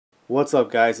What's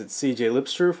up guys, it's CJ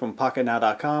Lipstrew from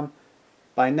Pocketnow.com.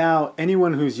 By now,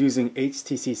 anyone who's using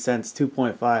HTC Sense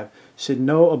 2.5 should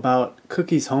know about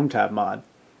CoOkie's Home Tab mod.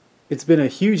 It's been a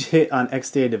huge hit on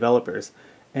XDA developers,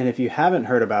 and if you haven't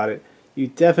heard about it, you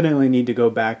definitely need to go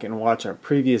back and watch our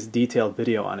previous detailed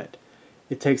video on it.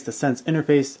 It takes the Sense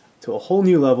interface to a whole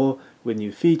new level with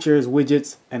new features,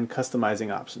 widgets, and customizing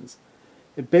options.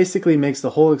 It basically makes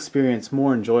the whole experience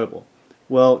more enjoyable.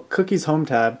 Well, CoOkie's Home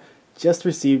Tab just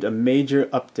received a major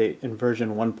update in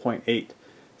version 1.8.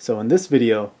 So in this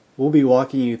video, we'll be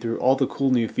walking you through all the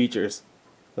cool new features.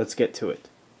 Let's get to it.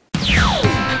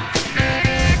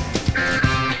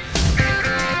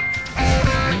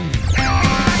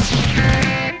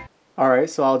 Alright,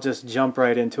 so I'll just jump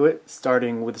right into it,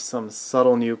 starting with some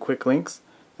subtle new quick links.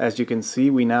 As you can see,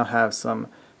 we now have some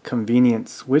convenient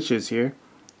switches here,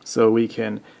 so we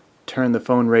can turn the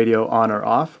phone radio on or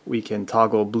off. We can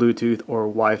toggle Bluetooth or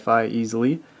Wi-Fi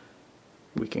easily.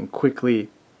 We can quickly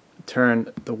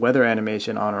turn the weather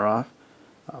animation on or off.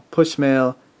 Push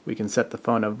mail, we can set the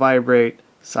phone to vibrate,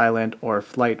 silent, or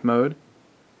flight mode.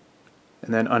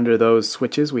 And then under those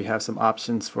switches we have some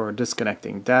options for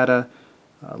disconnecting data,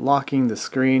 locking the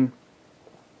screen,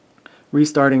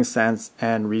 restarting Sense,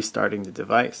 and restarting the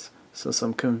device. So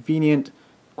some convenient,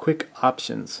 quick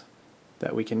options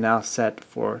that we can now set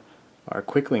for our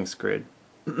Quicklinks grid.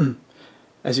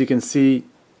 As you can see,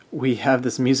 we have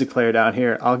this music player down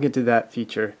here. I'll get to that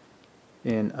feature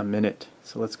in a minute.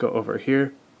 So let's go over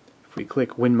here. If we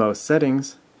click Winmo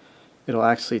Settings, it'll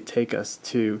actually take us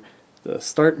to the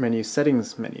Start menu,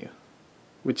 Settings menu,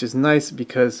 which is nice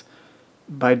because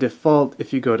by default,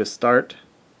 if you go to Start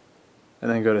and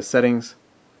then go to Settings,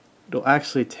 it'll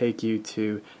actually take you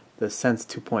to the Sense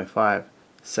 2.5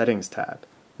 Settings tab.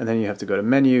 And then you have to go to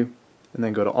Menu and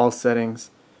then go to All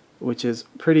Settings, which is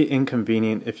pretty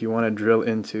inconvenient if you want to drill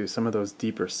into some of those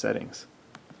deeper settings.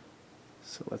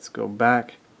 So let's go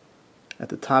back. At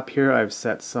the top here I've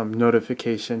set some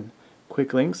notification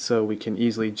quick links so we can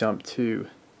easily jump to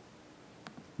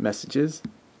messages,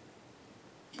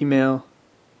 email,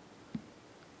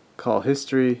 call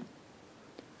history,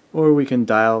 or we can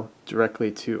dial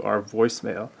directly to our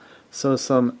voicemail. So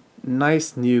some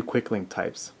nice new quick link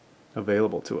types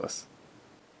available to us.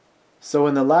 So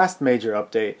in the last major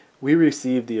update, we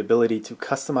received the ability to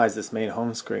customize this main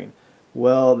home screen.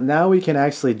 Well, now we can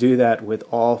actually do that with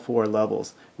all 4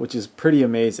 levels, which is pretty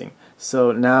amazing.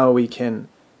 So now we can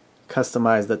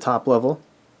customize the top level,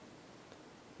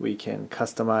 we can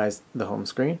customize the home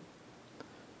screen,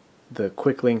 the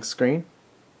quick link screen,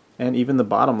 and even the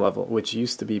bottom level, which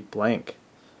used to be blank.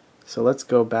 So let's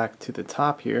go back to the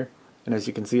top here, and as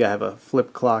you can see I have a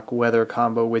flip clock weather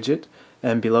combo widget,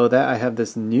 and below that I have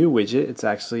this new widget. It's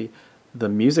actually the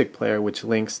music player, which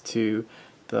links to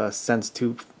the Sense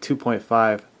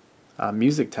 2.5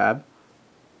 music tab.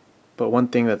 But one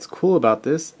thing that's cool about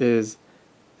this is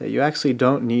that you actually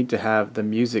don't need to have the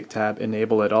music tab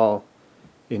enabled at all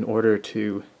in order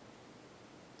to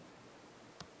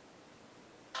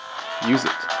use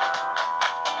it.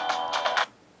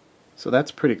 So that's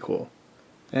pretty cool.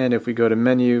 And if we go to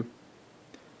Menu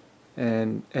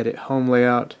and edit home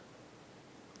layout,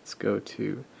 let's go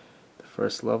to the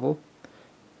first level,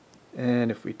 and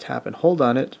if we tap and hold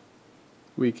on it,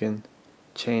 we can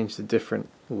change the different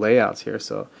layouts here.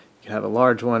 So you can have a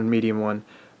large one, medium one,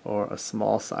 or a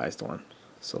small sized one.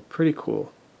 So pretty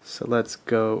cool. So let's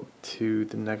go to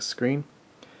the next screen.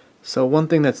 So one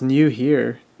thing that's new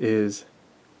here is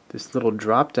this little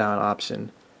drop down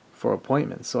option for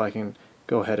appointments. So I can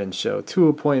go ahead and show 2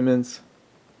 appointments,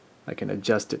 I can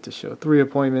adjust it to show 3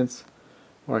 appointments,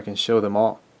 or I can show them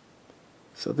all.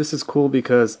 So this is cool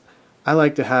because I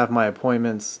like to have my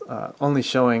appointments only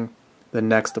showing the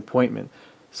next appointment.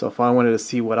 So if I wanted to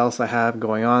see what else I have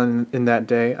going on in that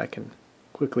day, I can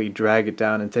quickly drag it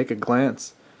down and take a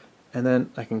glance, and then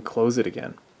I can close it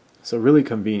again. So really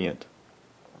convenient.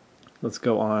 Let's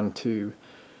go on to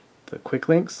the quick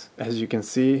links. As you can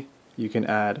see, you can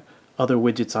add other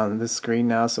widgets on this screen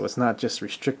now, so it's not just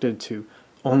restricted to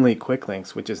only quick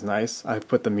links, which is nice. I've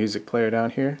put the music player down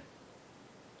here.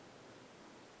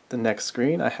 The next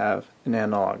screen I have an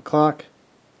analog clock,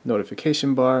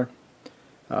 notification bar.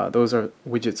 Those are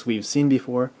widgets we've seen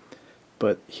before,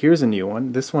 but here's a new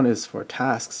one. This one is for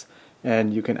tasks,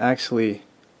 and you can actually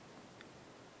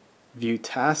view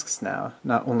tasks now,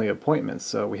 not only appointments.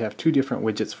 So we have 2 different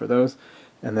widgets for those,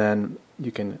 and then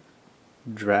you can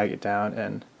drag it down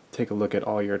and take a look at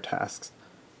all your tasks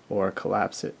or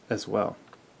collapse it as well.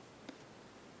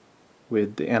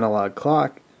 With the analog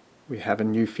clock, we have a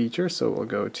new feature, so we'll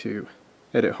go to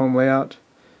Edit Home Layout,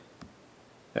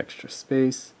 Extra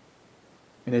Space,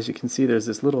 And as you can see, there's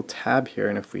this little tab here,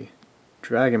 and if we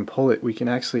drag and pull it, we can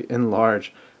actually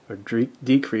enlarge or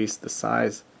decrease the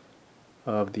size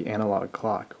of the analog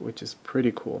clock, which is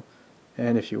pretty cool.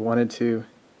 And if you wanted to,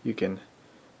 you can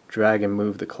drag and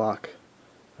move the clock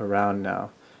around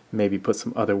now, maybe put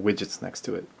some other widgets next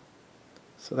to it.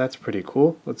 So that's pretty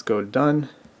cool. Let's go done,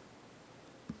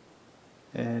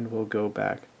 and we'll go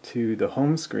back to the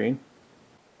home screen.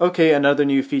 Okay, another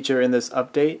new feature in this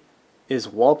update is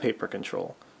wallpaper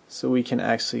control. So we can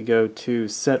actually go to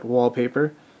set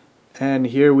wallpaper, and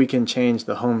here we can change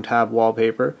the home tab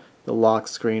wallpaper, the lock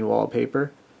screen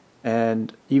wallpaper,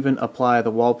 and even apply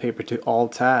the wallpaper to all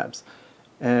tabs.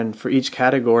 And for each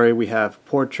category we have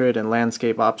portrait and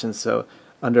landscape options. So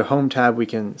under home tab we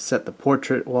can set the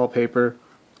portrait wallpaper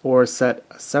or set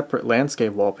a separate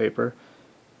landscape wallpaper.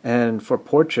 And for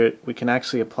portrait we can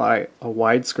actually apply a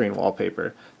widescreen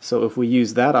wallpaper. So if we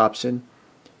use that option,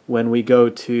 when we go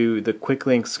to the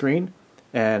Quicklinks screen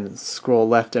and scroll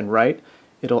left and right,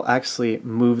 it'll actually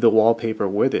move the wallpaper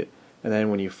with it. And then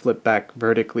when you flip back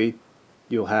vertically,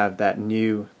 you'll have that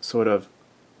new sort of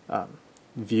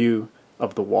view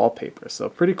of the wallpaper. So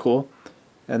pretty cool.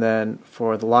 And then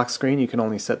for the lock screen, you can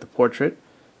only set the portrait.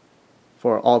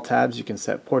 For all tabs, you can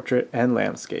set portrait and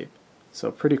landscape. So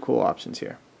pretty cool options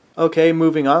here. Okay,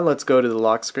 moving on, let's go to the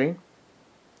lock screen.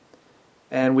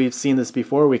 And we've seen this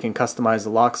before. We can customize the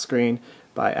lock screen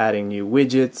by adding new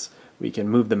widgets. We can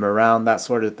move them around, that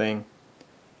sort of thing.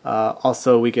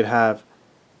 Also, we could have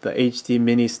the HD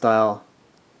mini style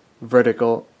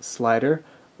vertical slider,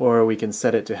 or we can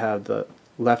set it to have the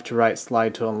left to right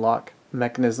slide to unlock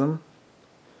mechanism,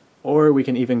 or we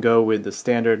can even go with the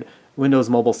standard Windows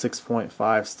Mobile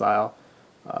 6.5 style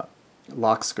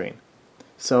lock screen.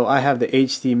 So I have the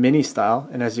HD mini style,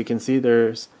 and as you can see,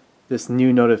 there's this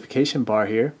new notification bar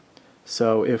here.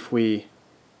 So if we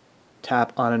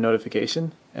tap on a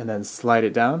notification and then slide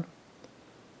it down,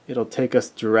 it'll take us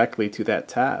directly to that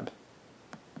tab.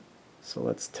 So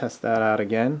let's test that out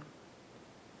again.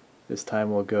 This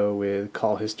time we'll go with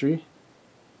call history.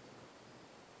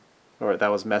 Or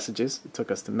that was messages. It took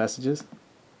us to messages.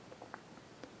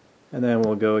 And then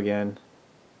we'll go again,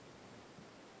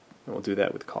 and we'll do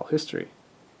that with call history.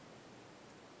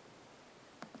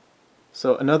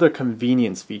 So another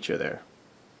convenience feature there.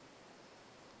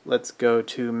 Let's go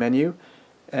to menu,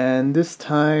 and this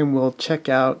time we'll check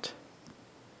out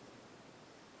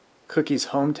CoOkie's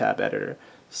Home Tab Editor.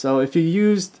 So if you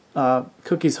used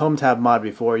CoOkie's Home Tab mod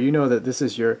before, you know that this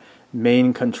is your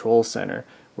main control center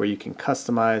where you can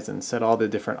customize and set all the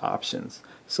different options.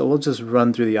 So we'll just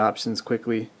run through the options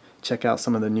quickly, check out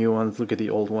some of the new ones, look at the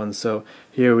old ones. So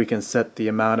here we can set the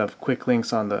amount of quick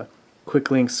links on the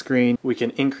Quicklinks screen. We can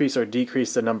increase or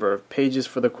decrease the number of pages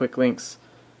for the Quicklinks.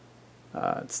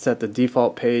 Set the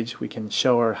default page. We can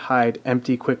show or hide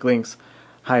empty Quicklinks,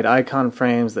 hide icon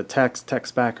frames, the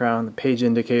text background, the page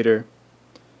indicator.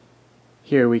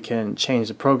 Here we can change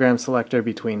the program selector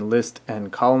between list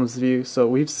and columns view. So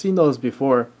we've seen those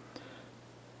before.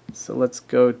 So let's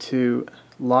go to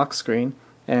lock screen,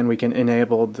 and we can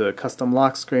enable the custom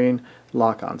lock screen,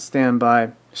 lock on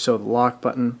standby, show the lock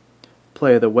button,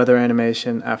 play the weather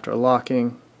animation after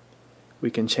locking.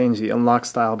 We can change the unlock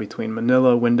style between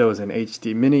Manila, Windows, and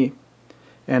HD Mini.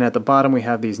 And at the bottom we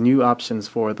have these new options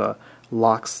for the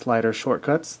lock slider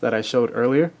shortcuts that I showed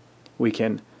earlier. We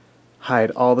can hide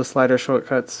all the slider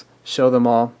shortcuts, show them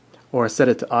all, or set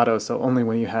it to auto, so only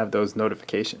when you have those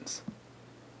notifications.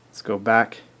 Let's go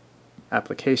back,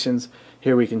 applications.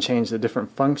 Here we can change the different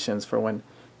functions for when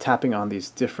tapping on these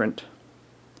different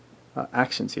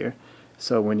actions here.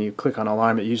 So when you click on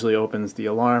alarm, it usually opens the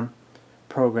alarm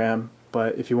program,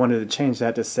 but if you wanted to change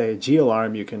that to say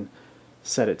G-alarm, you can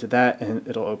set it to that and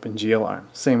it'll open G-alarm.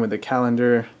 Same with the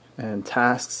calendar and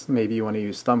tasks. Maybe you want to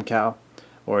use ThumbCal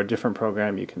or a different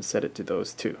program, you can set it to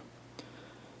those too.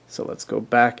 So let's go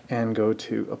back and go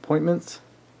to appointments.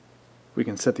 We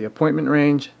can set the appointment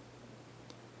range.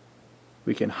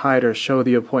 We can hide or show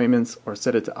the appointments or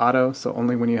set it to auto, so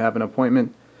only when you have an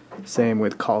appointment. Same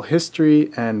with call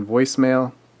history and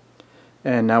voicemail.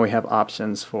 And now we have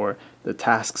options for the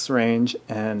tasks range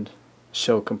and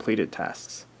show completed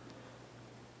tasks.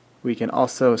 We can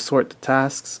also sort the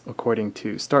tasks according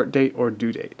to start date or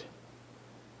due date.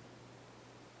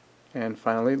 And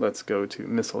finally, let's go to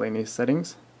miscellaneous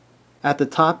settings. At the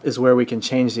top is where we can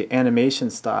change the animation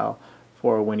style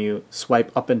for when you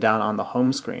swipe up and down on the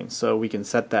home screen. So we can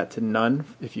set that to none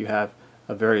if you have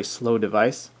a very slow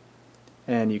device,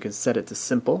 and you can set it to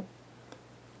simple,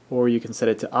 or you can set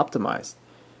it to optimized.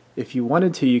 If you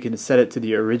wanted to, you can set it to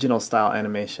the original style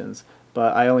animations,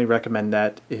 but I only recommend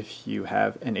that if you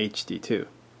have an HD2.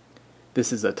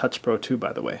 This is a Touch Pro 2,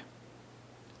 by the way.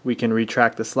 We can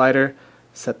retract the slider,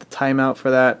 set the timeout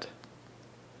for that.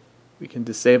 We can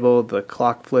disable the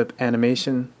clock flip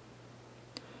animation,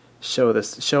 show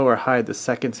or hide the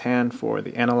seconds hand for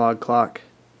the analog clock,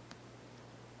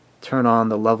 turn on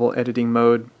the level editing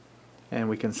mode, and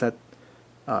we can set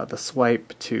the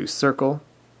swipe to circle.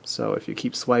 So if you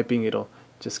keep swiping, it'll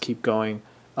just keep going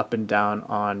up and down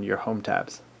on your home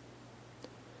tabs.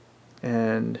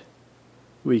 And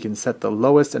we can set the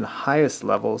lowest and highest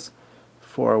levels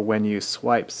for when you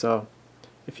swipe. So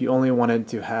if you only wanted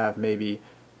to have maybe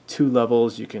 2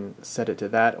 levels, you can set it to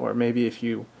that, or maybe if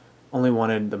you only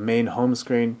wanted the main home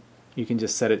screen, you can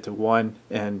just set it to 1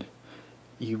 and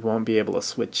you won't be able to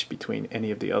switch between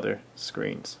any of the other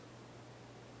screens.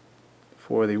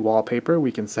 For the wallpaper,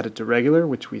 we can set it to regular,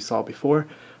 which we saw before,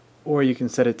 or you can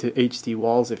set it to HD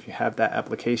walls if you have that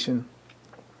application.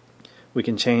 We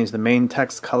can change the main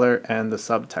text color and the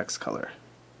subtext color.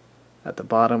 At the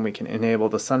bottom, we can enable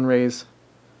the sun rays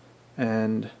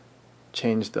and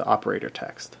change the operator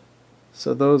text.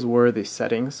 So those were the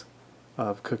settings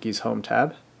of CoOkie's Home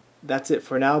tab. That's it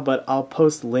for now, but I'll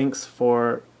post links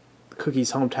for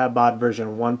CoOkie's Home tab mod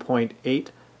version 1.8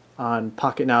 on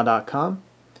Pocketnow.com.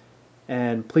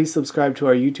 And please subscribe to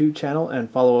our YouTube channel and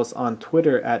follow us on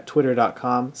Twitter at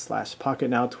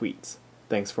twitter.com/PocketNowTweets.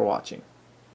 Thanks for watching.